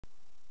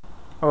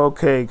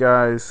Okay,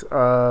 guys,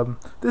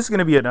 this is going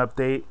to be an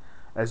update.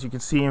 As you can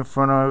see in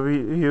front of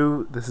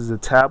you, this is a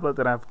tablet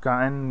that I've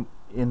gotten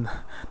in.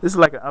 This is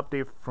like an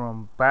update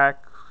from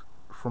back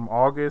from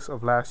August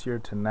of last year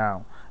to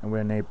now, and we're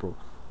in April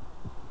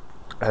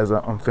as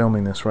I'm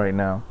filming this right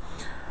now.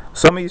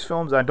 Some of these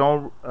films I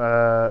don't,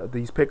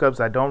 these pickups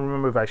I don't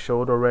remember if I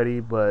showed already,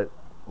 but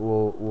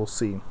we'll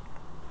see.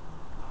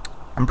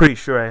 I'm pretty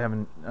sure I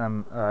haven't.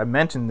 I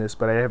mentioned this,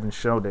 but I haven't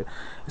showed it.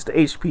 It's the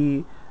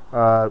HP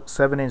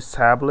 7-inch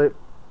tablet.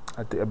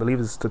 I believe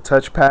it's the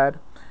touchpad.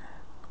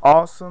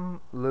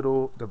 Awesome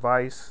little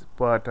device,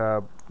 but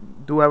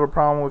do have a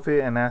problem with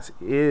it, and that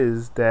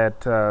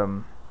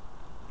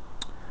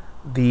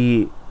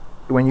the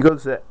when you go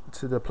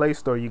to the Play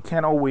Store, you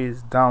can't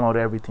always download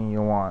everything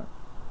you want.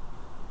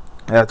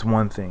 That's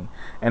one thing,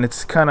 and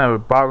it's kind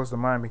of boggles the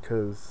mind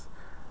because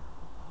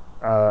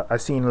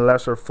I've seen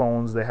lesser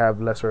phones that have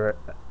lesser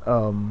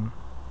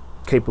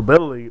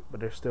capability, but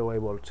they're still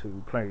able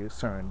to play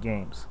certain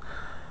games.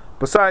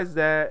 Besides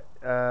that,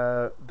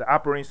 the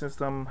operating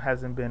system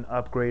hasn't been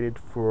upgraded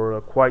for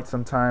quite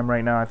some time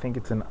right now. I think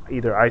it's an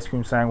either ice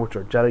cream sandwich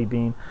or jelly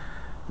bean,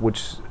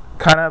 which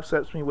kind of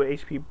upsets me with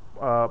HP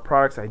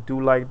products. I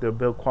do like their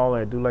build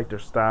quality, I do like their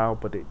style,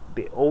 but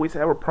they always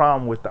have a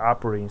problem with the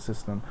operating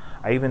system.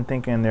 I even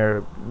think in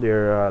their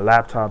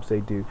laptops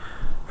they do.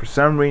 For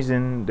some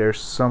reason,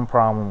 there's some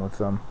problem with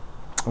them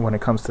when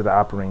it comes to the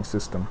operating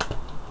system.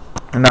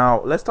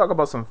 Now, let's talk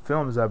about some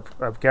films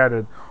I've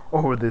gathered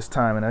over this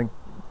time, and I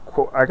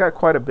got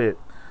quite a bit.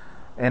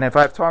 And if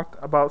I've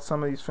talked about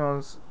some of these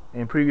films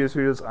in previous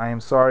videos, I am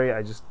sorry.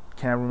 I just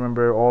can't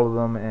remember all of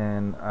them,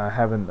 and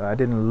I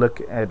didn't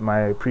look at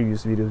my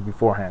previous videos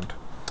beforehand.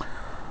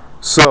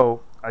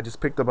 So I just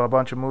picked up a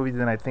bunch of movies,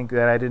 and I think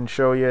that I didn't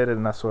show yet,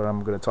 and that's what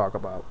I'm going to talk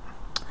about.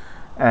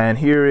 And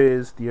here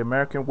is The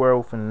American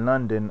Werewolf in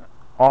London.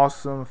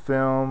 Awesome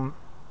film.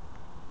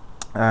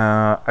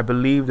 I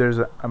believe there's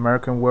an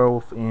American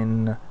Werewolf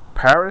in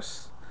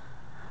Paris,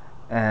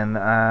 and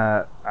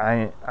I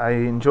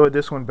enjoyed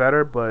this one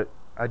better, but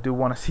I do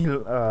want to see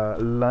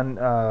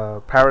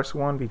Paris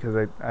one because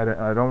I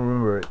don't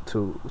remember it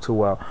too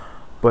well.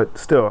 But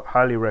still,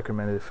 highly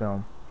recommended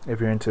film if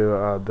you're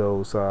into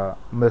those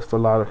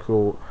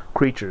mythological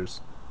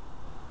creatures.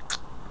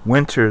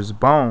 Winter's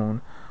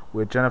Bone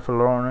with Jennifer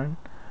Lawrence,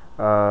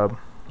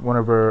 one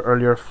of her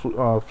earlier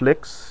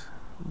flicks.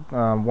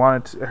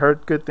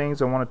 Heard good things.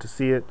 I wanted to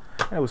see it.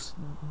 It was,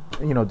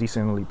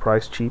 decently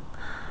priced, cheap.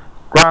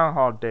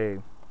 Groundhog Day,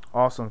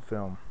 awesome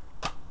film.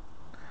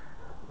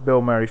 Bill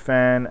Murray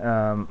fan.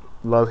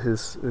 Love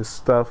his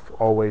stuff.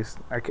 Always,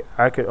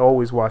 I could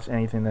always watch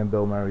anything that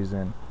Bill Murray's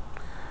in.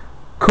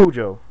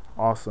 Cujo,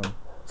 awesome.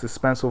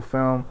 Suspenseful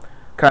film.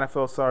 Kind of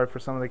felt sorry for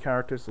some of the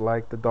characters,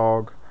 like the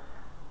dog.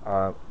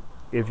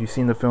 If you've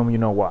seen the film, you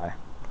know why.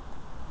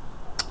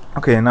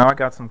 Okay, now I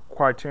got some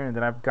Criterion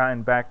that I've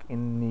gotten back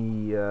in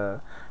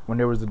the when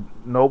there was a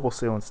Noble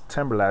sale in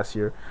September last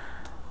year.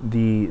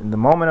 The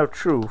Moment of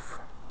Truth,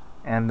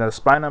 and the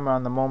spy number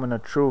on The Moment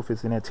of Truth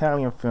is an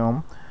Italian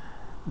film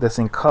that's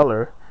in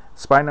color.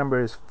 Spy number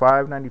is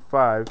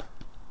 595,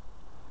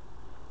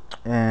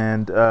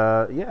 and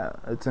yeah,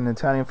 it's an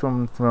Italian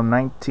film from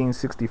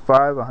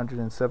 1965,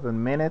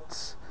 107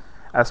 minutes.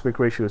 Aspect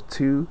ratio is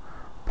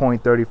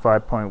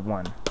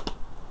 2.35.1.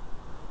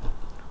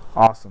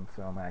 Awesome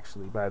film,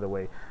 actually, by the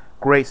way.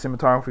 Great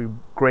cinematography,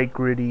 great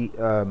gritty,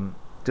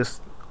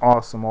 just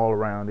awesome all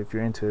around if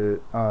you're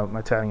into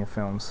Italian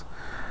films.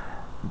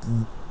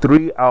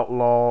 Three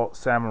Outlaw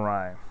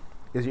Samurai.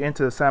 If you're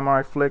into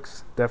samurai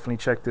flicks, definitely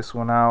check this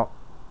one out.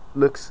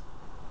 Looks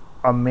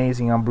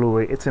amazing on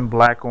Blu-ray. It's in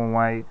black and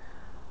white.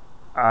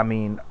 I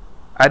mean,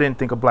 I didn't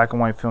think a black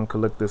and white film could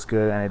look this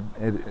good, and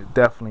it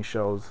definitely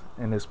shows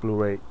in this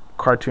Blu-ray.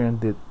 Criterion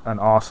did an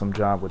awesome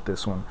job with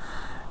this one.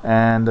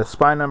 And the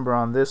spy number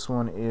on this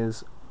one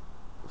is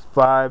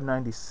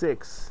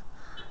 596.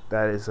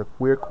 That is a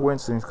weird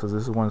coincidence because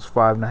this one's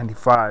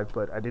 595,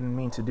 but I didn't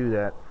mean to do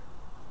that.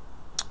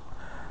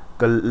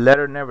 The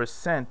Letter Never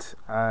Sent.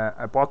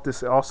 I bought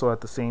this also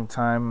at the same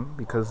time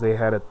because they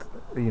had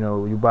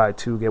you buy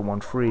two get one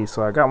free.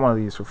 So I got one of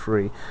these for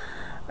free.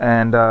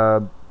 And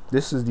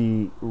this is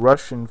the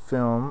Russian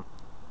film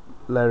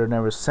Letter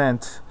Never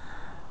Sent.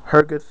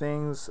 Heard good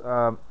things.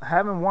 I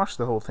haven't watched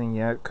the whole thing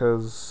yet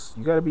because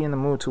you got to be in the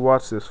mood to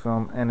watch this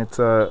film. And it's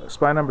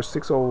spy number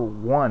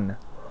 601.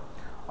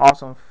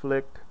 Awesome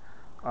flick.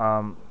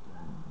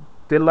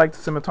 Did like the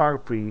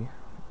cinematography,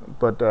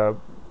 but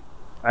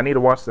I need to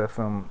watch that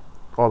film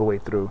all the way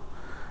through.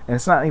 And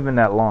it's not even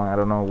that long. I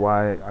don't know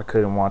why I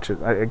couldn't watch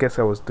it. I guess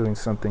I was doing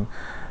something.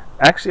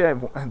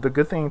 Actually, the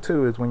good thing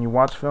too is when you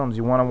watch films,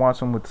 you want to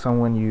watch them with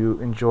someone you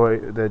enjoy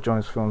that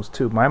enjoys films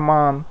too. My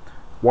mom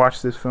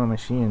watched this film and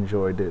she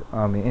enjoyed it.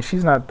 And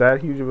she's not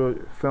that huge of a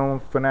film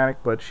fanatic,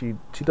 but she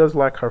does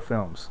like her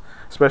films,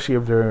 especially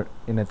if they're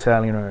in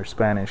Italian or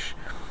Spanish.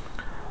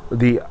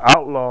 The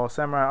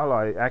Samurai Outlaw,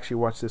 I actually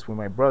watched this with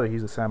my brother.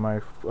 He's a samurai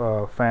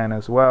fan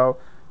as well.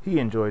 He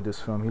enjoyed this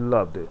film. He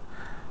loved it.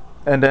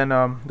 And then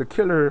The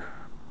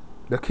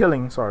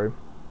Killing,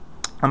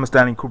 I'm a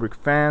Stanley Kubrick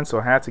fan, so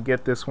I had to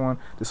get this one.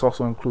 This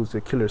also includes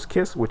The Killer's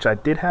Kiss, which I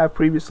did have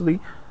previously,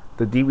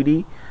 the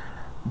DVD,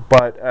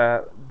 but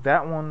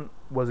that one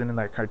wasn't in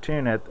like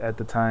Criterion at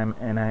the time,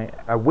 and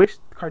I wish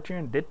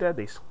Criterion did that.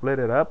 They split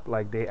it up,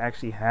 like they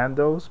actually had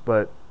those,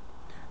 but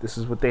this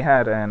is what they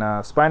had.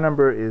 And spy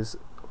number is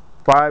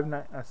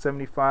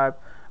 575.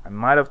 I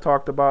might have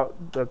talked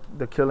about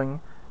the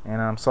killing,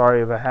 and I'm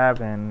sorry if I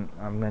have, and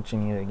I'm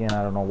mentioning it again.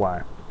 I don't know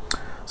why.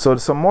 So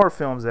some more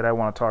films that I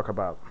want to talk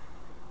about.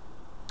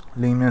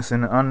 Liam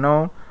Neeson,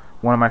 Unknown,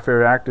 one of my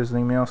favorite actors,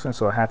 Liam Neeson,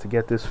 so I had to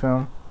get this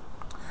film.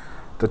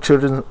 The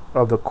Children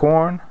of the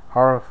Corn,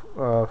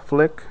 horror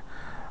flick.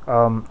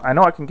 I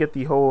know I can get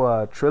the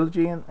whole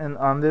trilogy in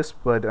on this,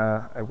 but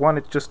I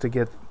wanted just to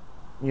get,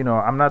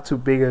 I'm not too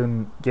big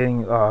in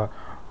getting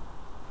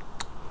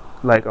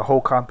like a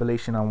whole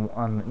compilation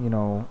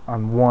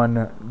on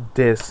one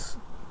disc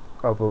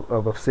of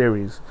a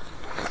series.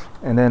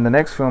 And then the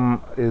next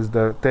film is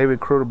the David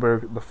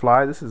Cronenberg, The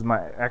Fly. This is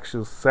my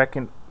actual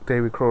second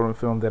David Cronenberg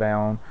film that I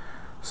own,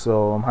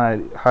 so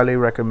I'm highly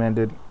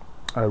recommended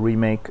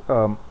remake.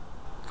 I'm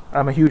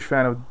a huge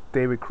fan of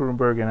David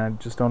Cronenberg, and I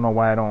just don't know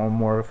why I don't own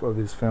more of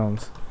his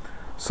films.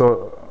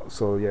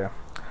 So yeah,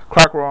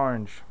 Clockwork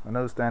Orange,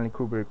 another Stanley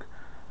Kubrick,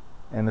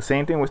 and the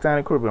same thing with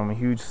Stanley Kubrick. I'm a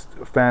huge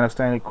fan of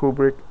Stanley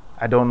Kubrick.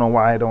 I don't know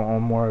why I don't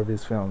own more of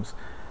his films,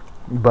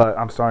 but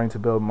I'm starting to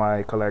build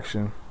my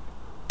collection.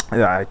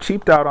 Yeah, I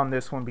cheaped out on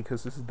this one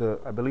because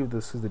I believe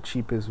this is the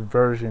cheapest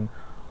version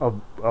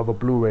of a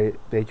Blu-ray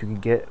that you can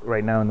get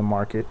right now in the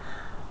market,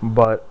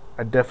 but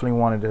I definitely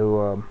wanted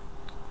to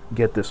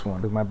get this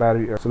one with my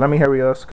battery. So let me hurry up.